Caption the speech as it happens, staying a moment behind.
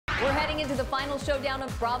We're heading into the final showdown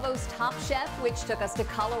of Bravo's Top Chef, which took us to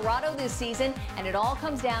Colorado this season, and it all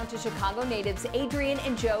comes down to Chicago natives Adrienne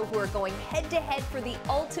and Joe, who are going head-to-head for the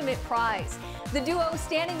ultimate prize. The duo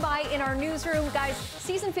standing by in our newsroom. Guys,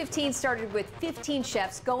 season 15 started with 15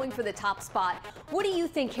 chefs going for the top spot. What do you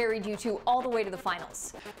think carried you two all the way to the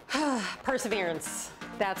finals? Perseverance.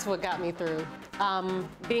 That's what got me through.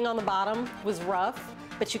 Being on the bottom was rough,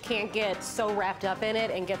 but you can't get so wrapped up in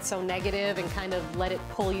it and get so negative and kind of let it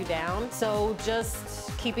pull you down. So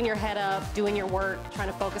just keeping your head up, doing your work, trying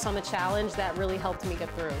to focus on the challenge, that really helped me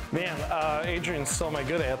get through. Man, Adrienne stole my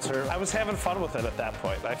good answer. I was having fun with it at that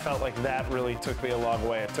point. I felt like that really took me a long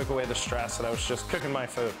way. It took away the stress and I was just cooking my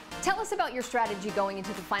food. Tell us about your strategy going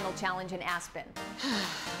into the final challenge in Aspen.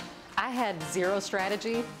 I had zero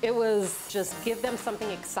strategy. It was just give them something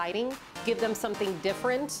exciting, give them something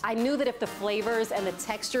different. I knew that if the flavors and the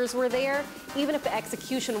textures were there, even if the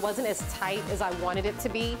execution wasn't as tight as I wanted it to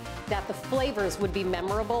be, that the flavors would be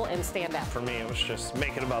memorable and stand out. For me, it was just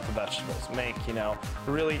make it about the vegetables.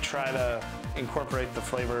 Really try to incorporate the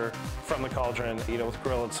flavor from the cauldron, with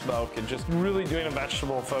grill and smoke, and just really doing a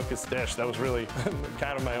vegetable-focused dish. That was really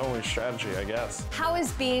kind of my only strategy, I guess. How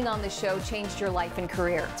has being on the show changed your life and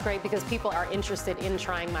career? It's great because people are interested in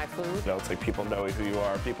trying my food. It's like people knowing who you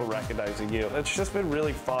are, people recognizing you. It's just been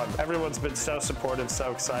really fun. Everyone's been so supportive,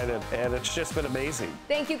 so excited, and it's just been amazing.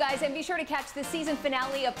 Thank you guys, and be sure to catch the season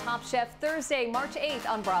finale of Top Chef Thursday, March 8th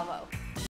on Bravo.